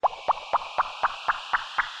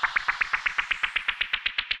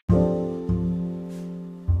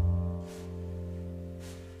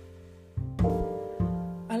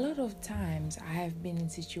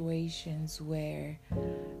situations where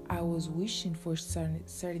I was wishing for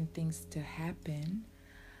certain things to happen,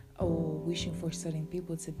 or wishing for certain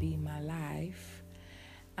people to be in my life,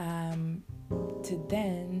 to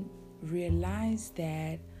then realize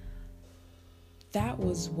that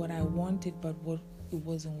was what I wanted, but it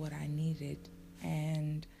wasn't what I needed.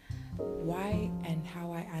 And why and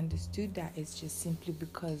how I understood that is just simply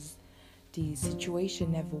because the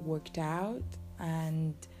situation never worked out,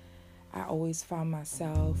 and I always found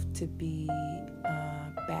myself to be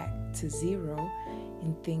back to zero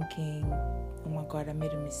in thinking, oh my God, I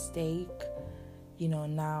made a mistake.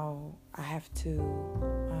 Now I have to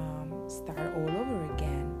start all over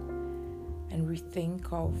again and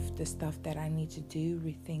rethink of the stuff that I need to do,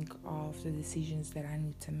 rethink of the decisions that I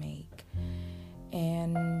need to make.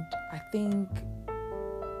 And I think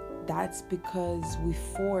that's because we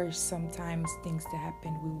force sometimes things to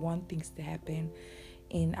happen. We want things to happen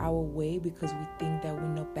in our way because we think that we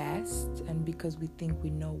know best and because we think we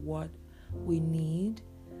know what we need.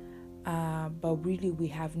 But really we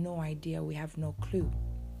have no idea, we have no clue.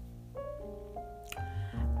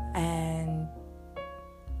 And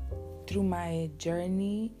through my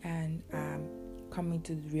journey and coming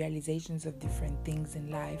to the realizations of different things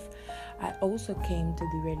in life, I also came to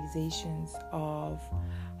the realizations of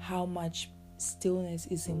how much stillness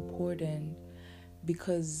is important,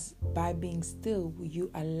 because by being still,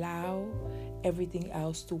 you allow everything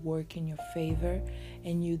else to work in your favor,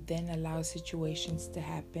 and you then allow situations to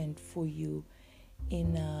happen for you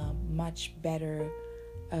in a much better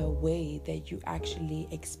way that you actually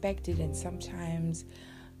expected. And sometimes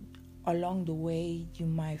along the way, you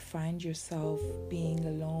might find yourself being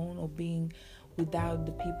alone or being without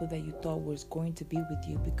the people that you thought was going to be with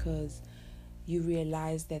you, because you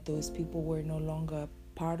realize that those people were no longer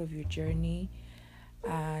part of your journey.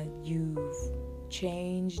 You've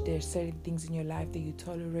changed. There's certain things in your life that you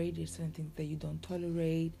tolerate. There's certain things that you don't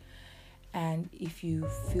tolerate. And if you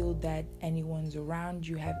feel that anyone's around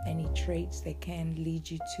you have any traits that can lead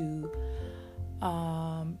you to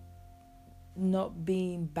not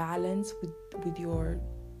being balanced with your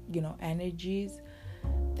energies,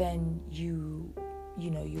 then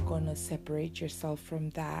you're gonna separate yourself from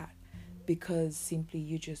that, because simply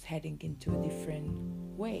you're just heading into a different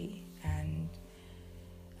way. And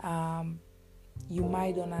you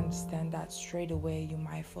might don't understand that straight away. You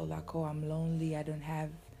might feel like, oh, I'm lonely, I don't have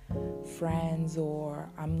friends, or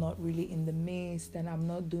I'm not really in the midst, and I'm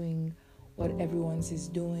not doing what everyone is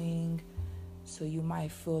doing. So you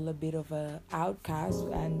might feel a bit of an outcast,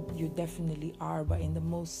 and you definitely are, but in the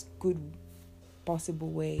most good possible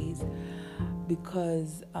ways,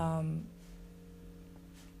 because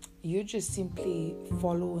you're just simply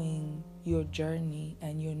following your journey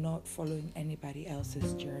and you're not following anybody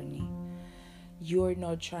else's journey. You're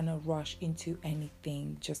not trying to rush into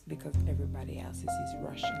anything just because everybody else is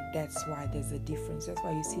rushing. That's why there's a difference. That's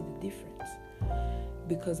why you see the difference.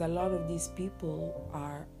 Because a lot of these people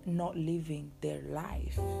are not living their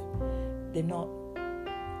life. They're not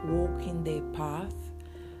walking their path.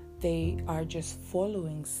 They are just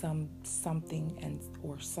following something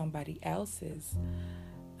or somebody else's.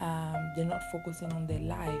 They're not focusing on their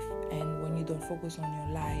life. And when you don't focus on your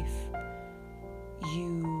life,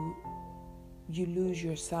 you lose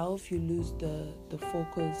yourself. You lose the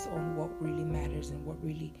focus on what really matters and what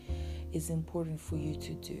really is important for you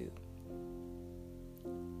to do.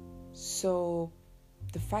 So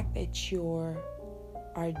the fact that you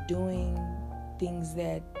are doing things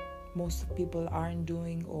that most people aren't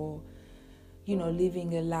doing, or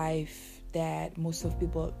living a life that most of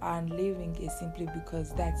people aren't living, is simply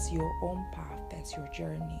because that's your own path, that's your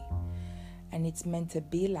journey. And it's meant to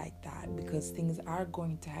be like that, because things are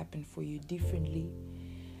going to happen for you differently.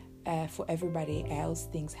 For everybody else,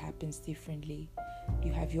 things happen differently.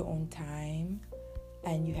 You have your own time,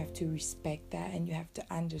 and you have to respect that, and you have to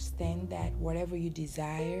understand that whatever you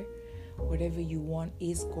desire, whatever you want,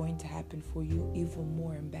 is going to happen for you even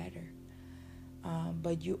more and better.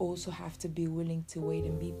 But you also have to be willing to wait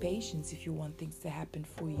and be patient if you want things to happen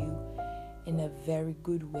for you in a very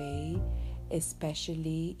good way,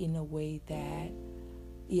 especially in a way that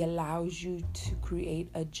it allows you to create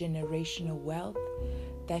a generational wealth.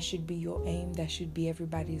 That should be your aim. That should be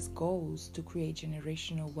everybody's goals, to create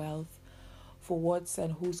generational wealth for what's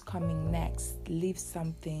and who's coming next. Leave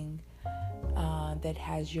something that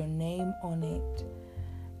has your name on it,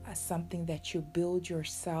 something that you build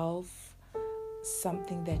yourself,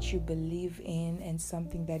 something that you believe in, and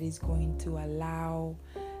something that is going to allow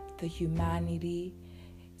the humanity,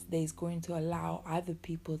 that is going to allow other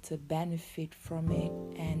people to benefit from it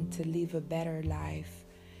and to live a better life,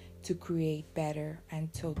 to create better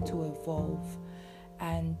and to evolve.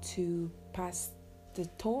 and to pass the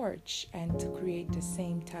torch and to create the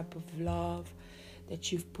same type of love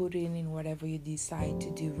that you've put in whatever you decide to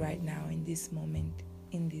do right now in this moment,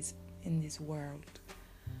 in this world.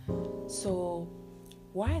 So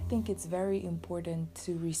why I think it's very important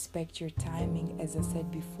to respect your timing, as I said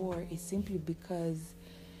before, is simply because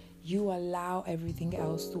you allow everything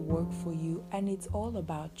else to work for you, and it's all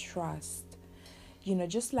about trust.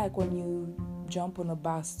 Just like when you jump on a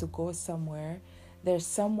bus to go somewhere, there's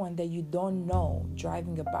someone that you don't know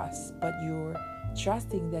driving a bus, but you're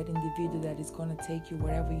trusting that individual that is going to take you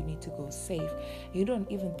wherever you need to go safe. You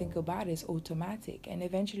don't even think about it. It's automatic, and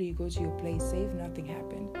eventually you go to your place safe. Nothing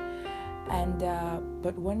happened. And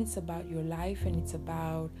but when it's about your life and it's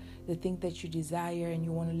about the thing that you desire and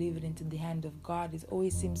you want to leave it into the hand of God, it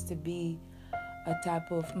always seems to be a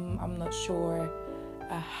type of I'm not sure,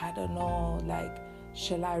 I don't know, like,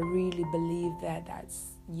 shall I really believe that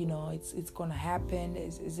that's it's gonna happen?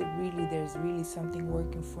 Is it really, there's really something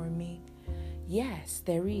working for me? Yes,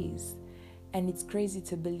 there is. And it's crazy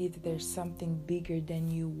to believe that there's something bigger than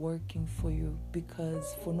you working for you,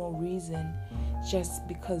 because for no reason, just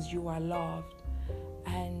because you are loved.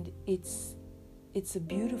 And it's a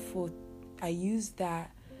beautiful, I use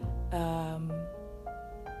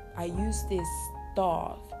this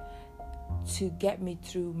thought to get me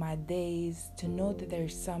through my days, to know that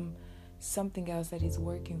there's something else that is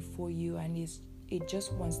working for you, and it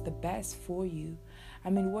just wants the best for you. I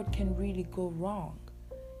mean, what can really go wrong?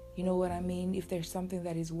 You know what I mean? If there's something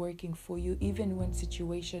that is working for you, even when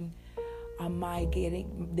situation they might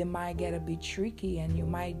get a bit tricky, and you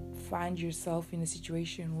might find yourself in a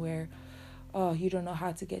situation where you don't know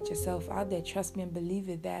how to get yourself out there. Trust me and believe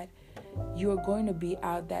it, that you're going to be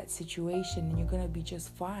out that situation and you're going to be just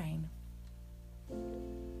fine.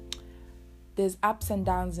 There's ups and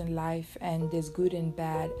downs in life, and there's good and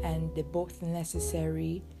bad, and they're both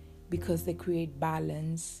necessary because they create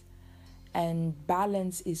balance. And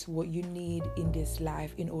balance is what you need in this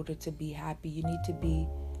life in order to be happy. You need to be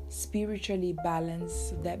spiritually balanced.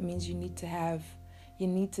 So that means you need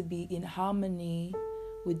to be in harmony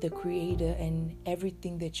with the Creator and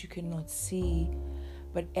everything that you cannot see,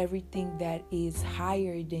 but everything that is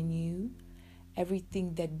higher than you,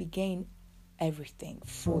 everything that began everything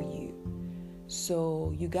for you.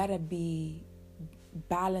 So you gotta be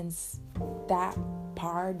balanced, that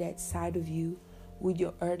part, that side of you, with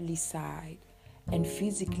your earthly side. And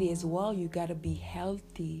physically as well, you gotta be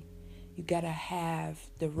healthy. You gotta have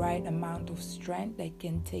the right amount of strength that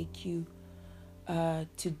can take you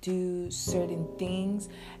to do certain things.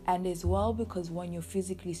 And as well, because when you're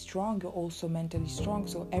physically strong, you're also mentally strong.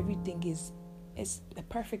 So everything is a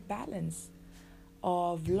perfect balance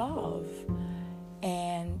of love.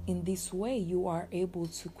 And in this way, you are able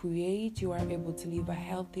to create, you are able to live a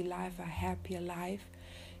healthy life, a happier life.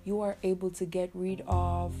 You are able to get rid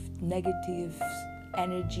of negative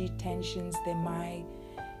energy, tensions that might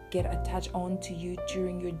get attached onto you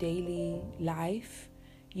during your daily life.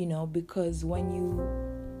 Because when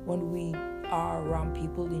we are around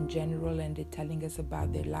people in general and they're telling us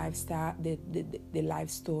about their lifestyle, their life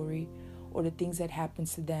story, or the things that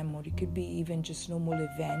happens to them, or it could be even just normal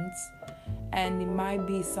events, and it might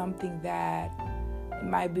be something that it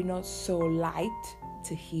might be not so light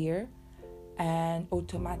to hear, and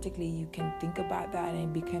automatically you can think about that and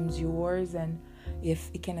it becomes yours, and if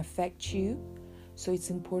it can affect you. So it's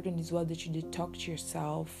important as well that you detox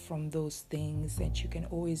yourself from those things, that you can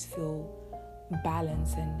always feel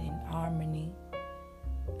balanced and in harmony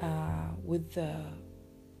with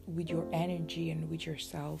your energy and with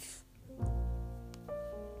yourself.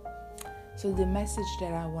 So the message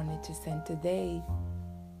that I wanted to send today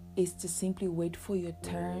is to simply wait for your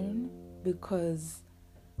turn, because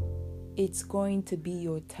it's going to be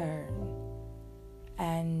your turn.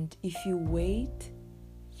 And if you wait,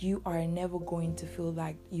 you are never going to feel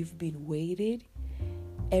like you've been waited.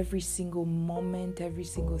 Every single moment, every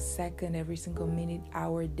single second, every single minute,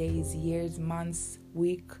 hour, days, years, months,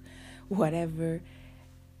 week, whatever,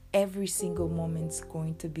 every single moment's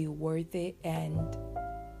going to be worth it, and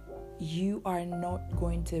you are not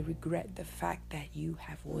going to regret the fact that you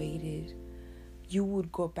have waited. You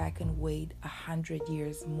would go back and wait 100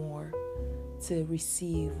 years more to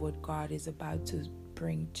receive what God is about to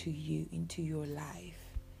bring to you into your life.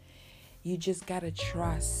 You just gotta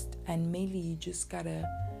trust, and mainly you just gotta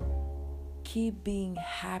keep being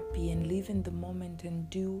happy and live in the moment and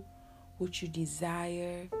do what you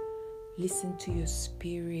desire. Listen to your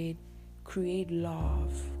spirit. Create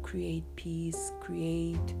love, create peace,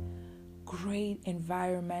 create great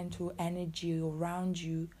environmental energy around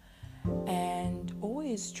you, And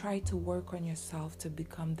always try to work on yourself to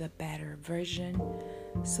become the better version,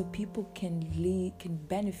 so people can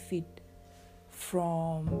benefit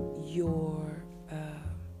from your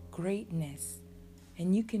greatness,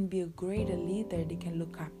 and you can be a greater leader. They can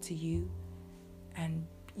look up to you, and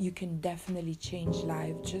you can definitely change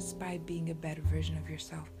life just by being a better version of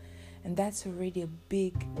yourself. And that's already a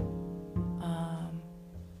big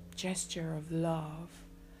gesture of love.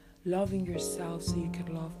 Loving yourself so you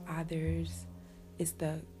can love others is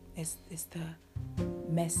the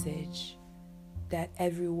message that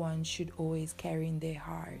everyone should always carry in their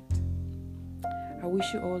heart. I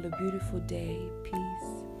wish you all a beautiful day.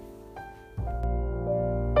 Peace.